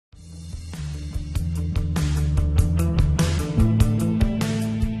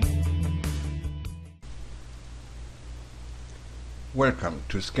Welcome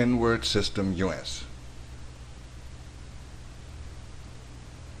to ScanWorld System US.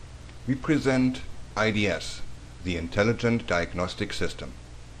 We present IDS, the Intelligent Diagnostic System.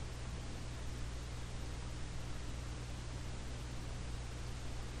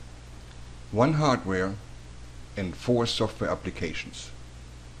 One hardware and 4 software applications.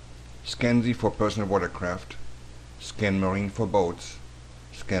 ScanSea for personal watercraft, ScanMarine for boats,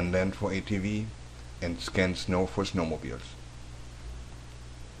 ScanLand for ATV, and ScanSnow for snowmobiles.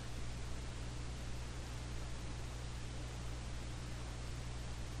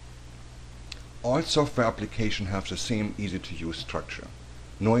 All software applications have the same easy-to-use structure.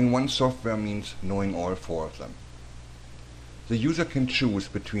 Knowing one software means knowing all 4 of them. The user can choose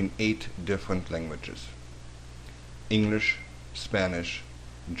between 8 different languages: English, Spanish,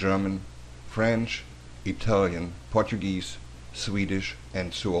 German, French, Italian, Portuguese, Swedish,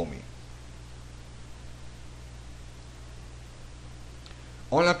 and Suomi.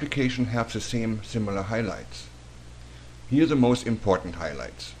 All applications have the same similar highlights. Here are the most important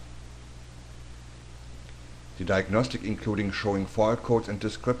highlights. The diagnostic including showing fault codes and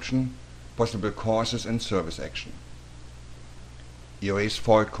description, possible causes and service action. Erase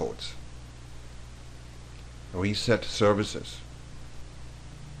fault codes. Reset services.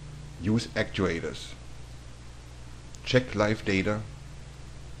 Use actuators. Check live data.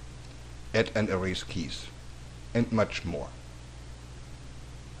 Add and erase keys. And much more.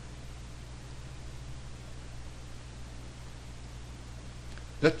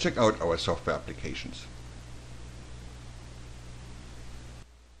 Let's check out our software applications.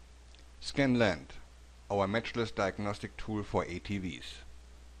 ScanLand, our matchless diagnostic tool for ATVs.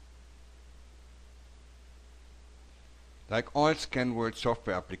 Like all ScanWorld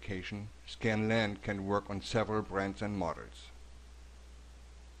software applications, ScanLand can work on several brands and models.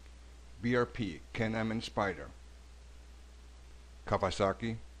 BRP, Can-Am and Spyder,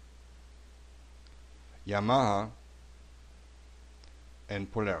 Kawasaki, Yamaha,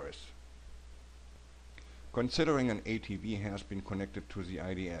 and Polaris. Considering an ATV has been connected to the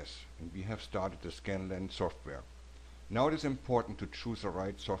IDS and we have started the ScanLand software, now it is important to choose the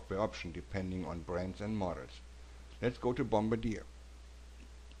right software option depending on brands and models. Let's go to Bombardier.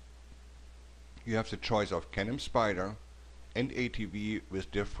 You have the choice of Can-Am Spyder and ATV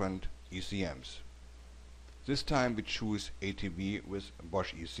with different ECMs. This time we choose ATV with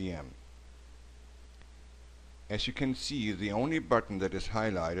Bosch ECM. As you can see, the only button that is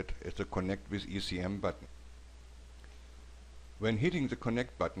highlighted is the Connect with ECM button. When hitting the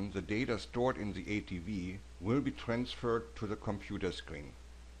Connect button, the data stored in the ATV will be transferred to the computer screen.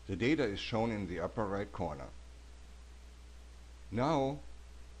 The data is shown in the upper right corner. Now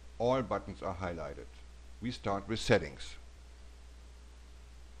all buttons are highlighted. We start with Settings.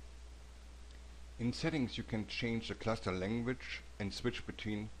 In Settings you can change the cluster language and switch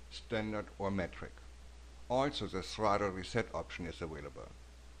between standard or metric. Also the throttle reset option is available.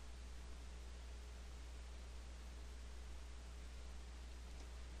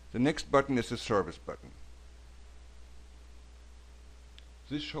 The next button is the Service button.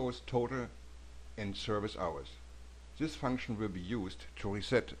 This shows total and service hours. This function will be used to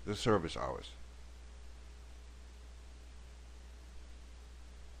reset the service hours.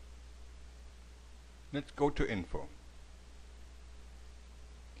 Let's go to Info.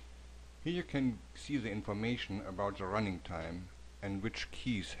 Here you can see the information about the running time and which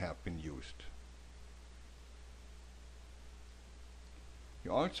keys have been used.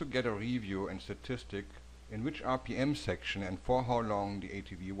 You also get a review and statistic in which RPM section and for how long the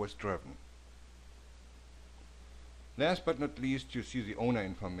ATV was driven. Last but not least, you see the owner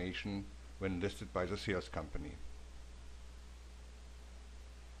information when listed by the sales company.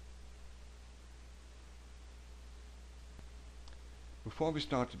 Before we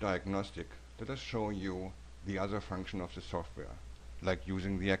start the diagnostic, let us show you the other function of the software, like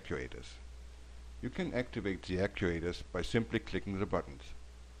using the actuators. You can activate the actuators by simply clicking the buttons.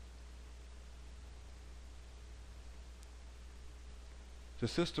 The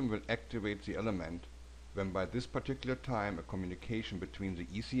system will activate the element when by this particular time a communication between the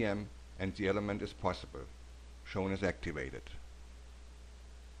ECM and the element is possible, shown as activated.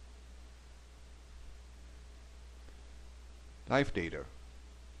 Live data.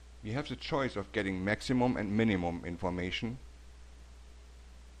 We have the choice of getting maximum and minimum information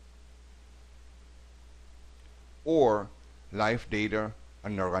or live data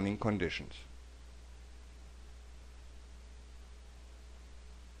under running conditions.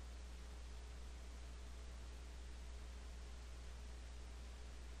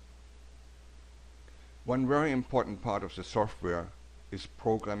 One very important part of the software is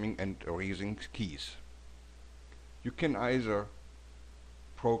programming and erasing keys. You can either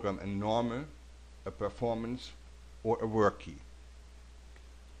program a normal, a performance, or a work key.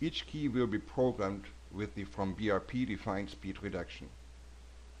 Each key will be programmed with the from BRP defined speed reduction.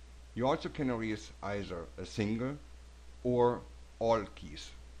 You also can erase either a single or all keys.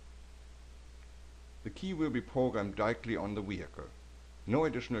 The key will be programmed directly on the vehicle. No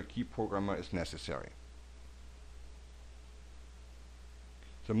additional key programmer is necessary.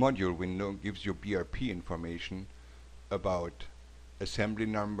 The module window gives you BRP information about assembly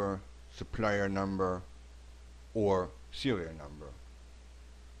number, supplier number, or serial number.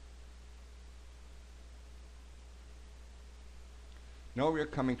 Now we are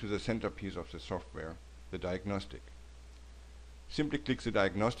coming to the centerpiece of the software, the diagnostic. Simply click the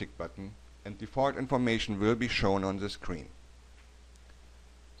diagnostic button and default information will be shown on the screen.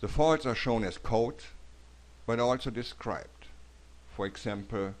 The faults are shown as code, but also described. For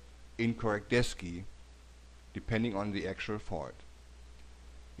example, incorrect desk key, depending on the actual fault.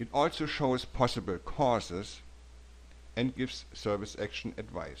 It also shows possible causes and gives service action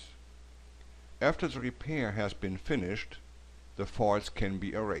advice. After the repair has been finished, the faults can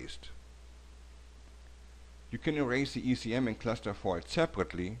be erased. You can erase the ECM and cluster faults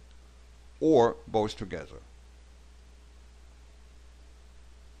separately or both together.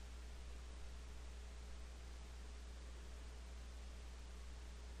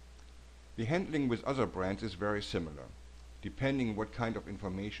 The handling with other brands is very similar, depending what kind of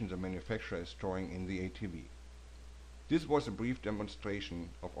information the manufacturer is storing in the ATV. This was a brief demonstration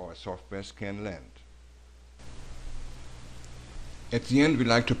of our software ScanLand. At the end, we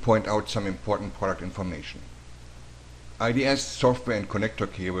like to point out some important product information. IDS software and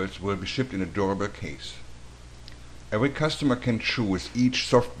connector cables will be shipped in a durable case. Every customer can choose each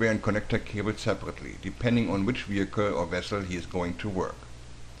software and connector cable separately, depending on which vehicle or vessel he is going to work.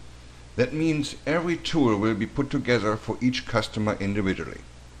 That means every tool will be put together for each customer individually.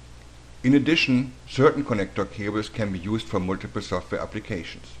 In addition, certain connector cables can be used for multiple software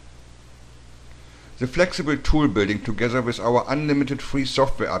applications. The flexible tool building together with our unlimited free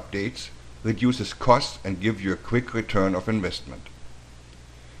software updates reduces costs and gives you a quick return of investment.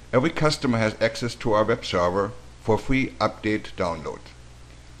 Every customer has access to our web server for free update download.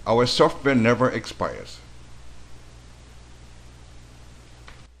 Our software never expires.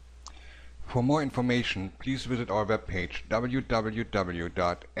 For more information, please visit our webpage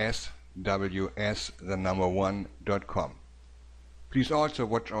www.sws1.com. Please also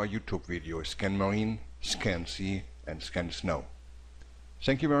watch our YouTube videos Scan Marine, Scan Sea and Scan Snow.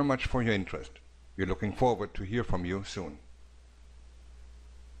 Thank you very much for your interest. We're looking forward to hear from you soon.